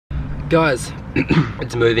Guys,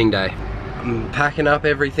 it's moving day. I'm packing up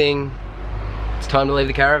everything. It's time to leave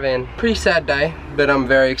the caravan. Pretty sad day, but I'm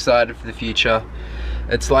very excited for the future.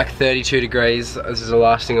 It's like 32 degrees. This is the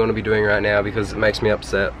last thing I want to be doing right now because it makes me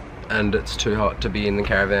upset. And it's too hot to be in the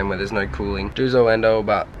caravan where there's no cooling. Do's or endo,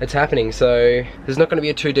 but it's happening. So there's not going to be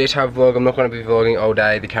a too detailed vlog. I'm not going to be vlogging all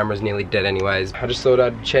day. The camera's nearly dead anyways. I just thought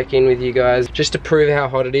I'd check in with you guys just to prove how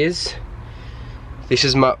hot it is. This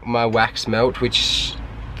is my wax melt, which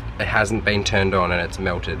it hasn't been turned on and it's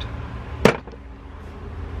melted.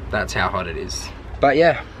 That's how hot it is. But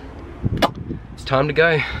yeah, it's time to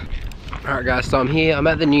go. Alright guys, so I'm here. I'm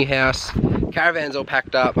at the new house. Caravan's all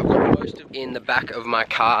packed up. I've got most of it in the back of my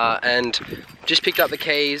car and just picked up the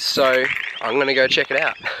keys, so I'm gonna go check it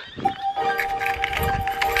out.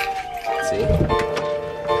 Let's see.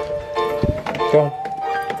 Go on.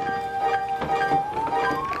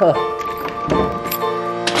 Huh.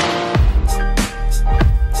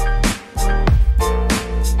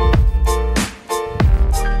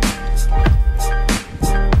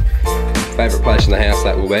 Favourite place in the house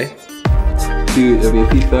that will be. There'll be a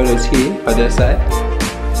few photos here, I dare say.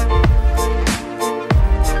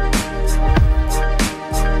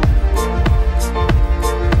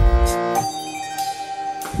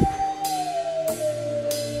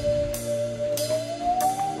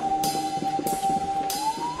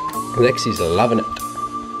 Lexi's loving it.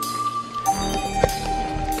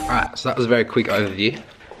 Alright, so that was a very quick overview.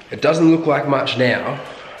 It doesn't look like much now,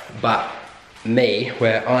 but me,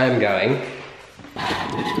 where I am going.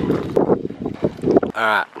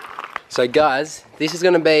 Alright, so guys, this is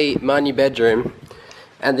going to be my new bedroom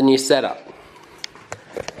and the new setup.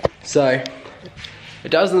 So, it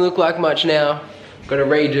doesn't look like much now. Got to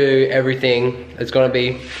redo everything. It's going to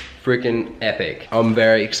be freaking epic. I'm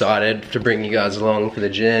very excited to bring you guys along for the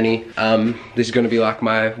journey. This is going to be like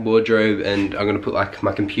my wardrobe, and I'm going to put like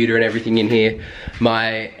my computer and everything in here.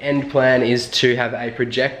 My end plan is to have a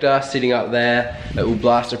projector sitting up there that will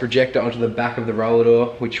blast a projector onto the back of the roller door,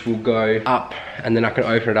 which will go up, and then I can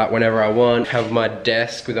open it up whenever I want. Have my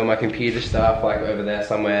desk with all my computer stuff like over there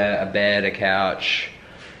somewhere, a bed, a couch.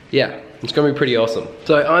 Yeah, it's gonna be pretty awesome.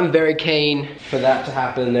 So I'm very keen for that to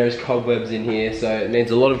happen. There's cobwebs in here, so it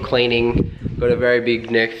needs a lot of cleaning. Got a very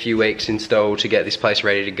big next few weeks installed to get this place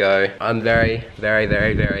ready to go. I'm very, very,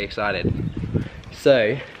 very, very excited.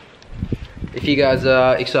 So, if you guys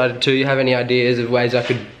are excited too, you have any ideas of ways I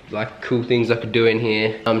could, like cool things I could do in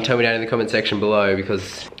here, tell me down in the comment section below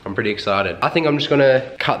because I'm pretty excited. I think I'm just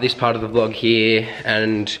gonna cut this part of the vlog here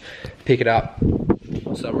and pick it up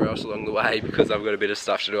somewhere else along the way because I've got a bit of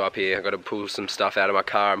stuff to do up here. I've got to pull some stuff out of my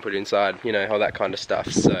car and put it inside, you know, all that kind of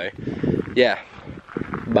stuff. So, yeah.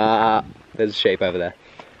 Bah, there's a sheep over there.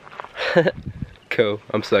 Cool,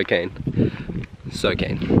 I'm so keen. So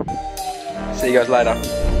keen. See you guys later.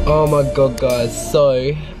 Oh my god guys,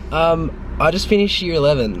 so, I just finished year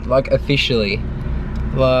 11, like officially.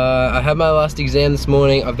 I had my last exam this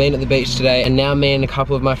morning, I've been at the beach today, and now me and a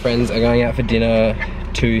couple of my friends are going out for dinner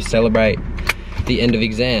to celebrate the end of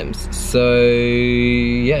exams. So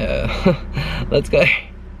yeah, let's go.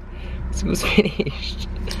 School's finished.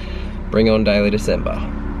 Bring on daily December.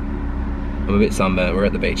 I'm a bit sunburnt, we're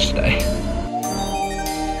at the beach today.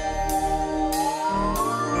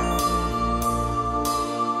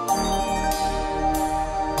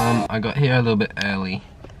 I got here a little bit early.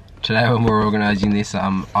 Today when we were organising this,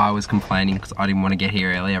 I was complaining because I didn't want to get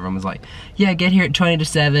here early. Everyone was like, yeah, get here at 20 to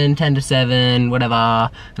 7, 10 to 7, whatever.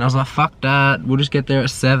 And I was like, fuck that, we'll just get there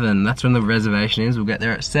at 7. That's when the reservation is, we'll get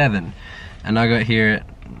there at 7. And I got here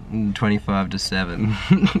at 25 to 7.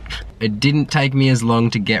 It didn't take me as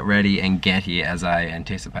long to get ready and get here as I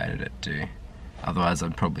anticipated it to. Otherwise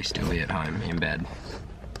I'd probably still be at home in bed.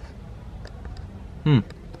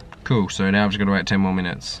 Cool, so now I've just got to wait 10 more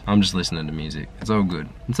minutes. I'm just listening to music. It's all good.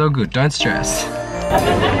 It's all good, don't stress.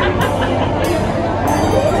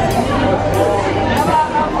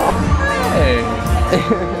 Hey.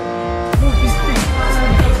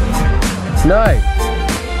 No.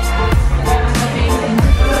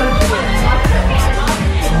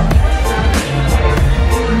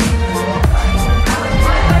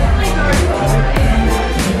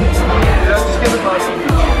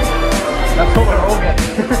 That's what we're all getting.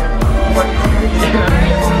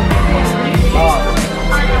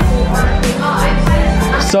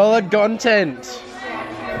 Solid content.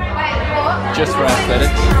 Just for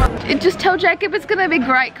aesthetics. Just tell Jacob it's gonna be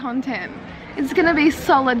great content. It's gonna be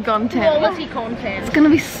solid content. Quality content. It's gonna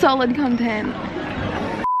be solid content.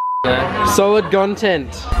 Solid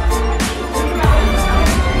content. See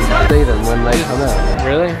them when they come out.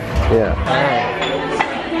 Really? Yeah.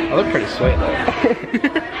 I look pretty sweet though.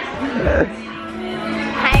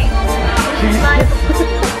 Hey.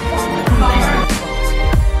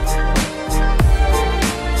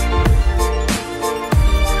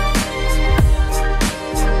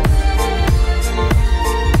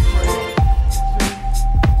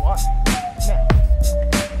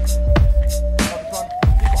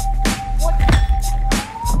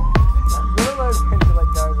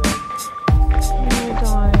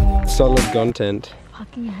 Solid content.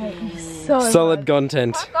 Fucking hate you so Solid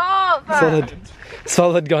content.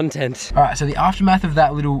 Solid content. Alright, so the aftermath of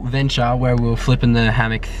that little venture where we were flipping the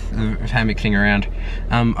hammock thing around,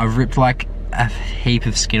 I've ripped like a heap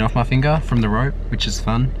of skin off my finger from the rope, which is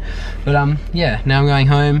fun. But yeah, now I'm going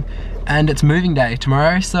home and it's moving day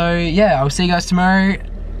tomorrow, so yeah, I'll see you guys tomorrow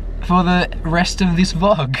for the rest of this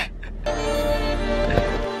vlog.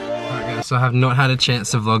 Alright guys, so I have not had a chance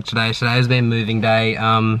to vlog today. Today has been moving day.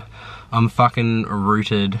 I'm fucking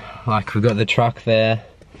rooted. Like, we've got the truck there,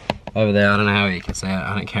 over there. I don't know how you can say it,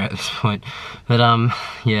 I don't care at this point. But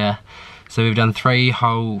yeah, so we've done 3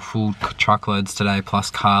 whole full truckloads today, plus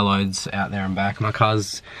carloads out there and back. My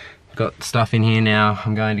car's got stuff in here now.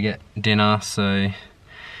 I'm going to get dinner, so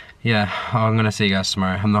yeah, I'm gonna see you guys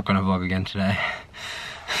tomorrow. I'm not gonna vlog again today.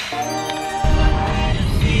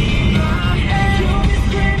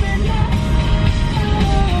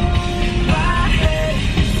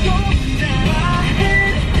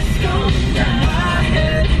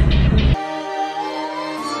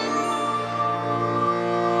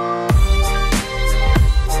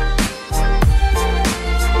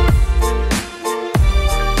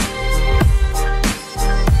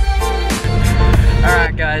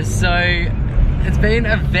 Guys, so it's been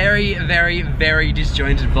a very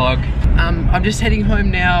disjointed vlog. I'm just heading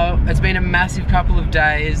home now. It's been a massive couple of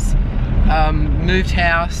days. Moved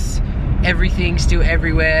house, everything still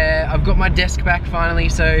everywhere. I've got my desk back finally,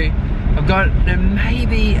 so I've got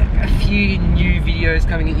maybe a few new videos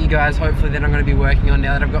coming at you guys, hopefully, that I'm going to be working on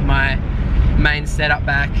now that I've got my main setup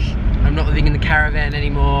back. I'm not living in the caravan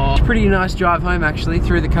anymore. It's a pretty nice drive home actually,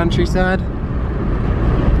 through the countryside.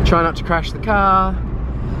 Try not to crash the car.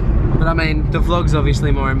 But I mean, the vlog's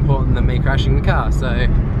obviously more important than me crashing the car, so...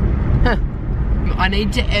 I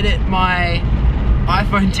need to edit my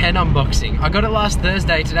iPhone 10 unboxing. I got it last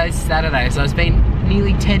Thursday, today's Saturday, so it's been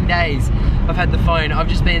nearly 10 days I've had the phone. I've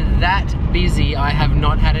just been that busy, I have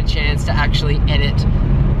not had a chance to actually edit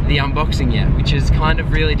the unboxing yet, which is kind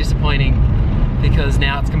of really disappointing, because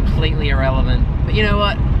now it's completely irrelevant. But you know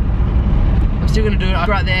what? I'm still gonna do it.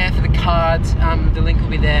 Right there for the cards. The link will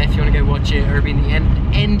be there if you want to go watch it, or it'll be in the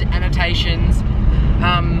end annotations.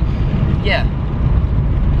 Yeah.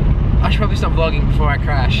 I should probably stop vlogging before I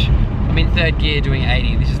crash. I'm in 3rd gear doing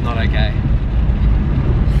 80. This is not okay.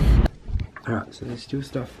 Alright, so there's still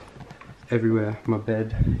stuff everywhere. My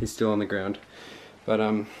bed is still on the ground. But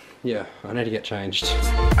yeah, I need to get changed.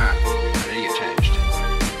 Alright, I need to get changed.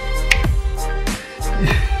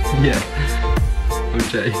 Yeah, I'm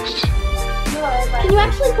changed. Can you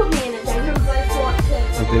actually put me in it, Jacob?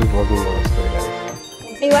 I've been vlogging the last 3 days.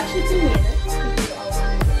 Are you actually putting me in it?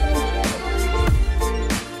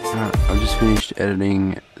 I've just finished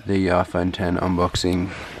editing the iPhone 10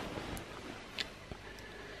 unboxing.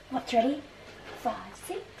 What's ready? 5,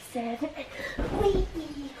 6, 7, 8.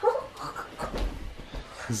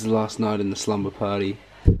 This is the last night in the slumber party.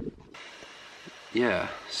 Yeah,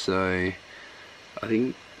 so I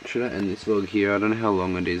think, should I end this vlog here? I don't know how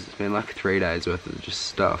long it is. It's been like 3 days worth of just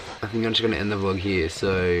stuff. I think I'm just gonna end the vlog here.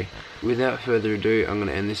 So without further ado, I'm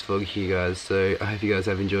gonna end this vlog here, guys. So I hope you guys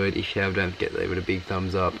have enjoyed. If you have, don't forget to leave it a big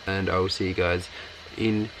thumbs up, and I will see you guys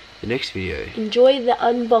in the next video. Enjoy the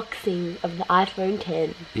unboxing of the iPhone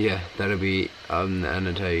 10. Yeah, that'll be the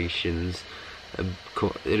annotations.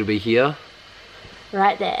 It'll be here.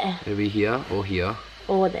 Right there. It'll be here or here.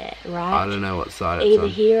 Or there, right? I don't know what side it's Either on.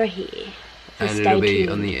 here or here. So and it'll be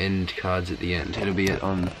on the end cards at the end. It'll be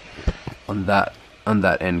on that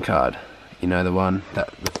end card. You know, the one, the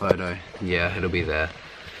photo. Yeah, it'll be there.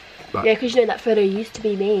 But yeah, because you know that photo used to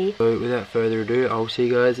be me. So without further ado, I'll see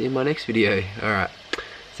you guys in my next video. Alright,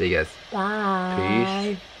 see you guys. Bye.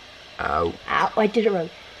 Peace out. Out. I did it wrong.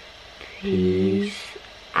 Peace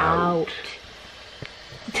out.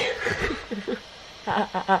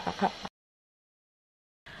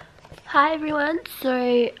 Hi everyone,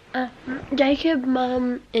 so Jacob,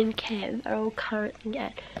 Mum and Kev are all currently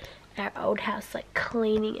at our old house, like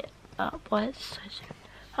cleaning it up. Why it's so soon.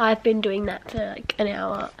 I've been doing that for like an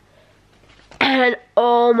hour, and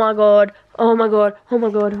oh my god, oh my god, oh my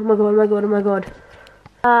god, oh my god, oh my god, oh my god.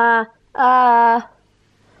 I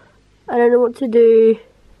don't know what to do.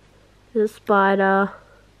 There's a spider.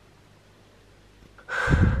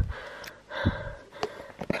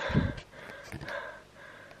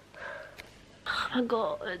 my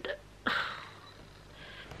god. I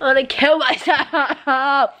wanna kill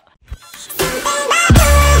myself.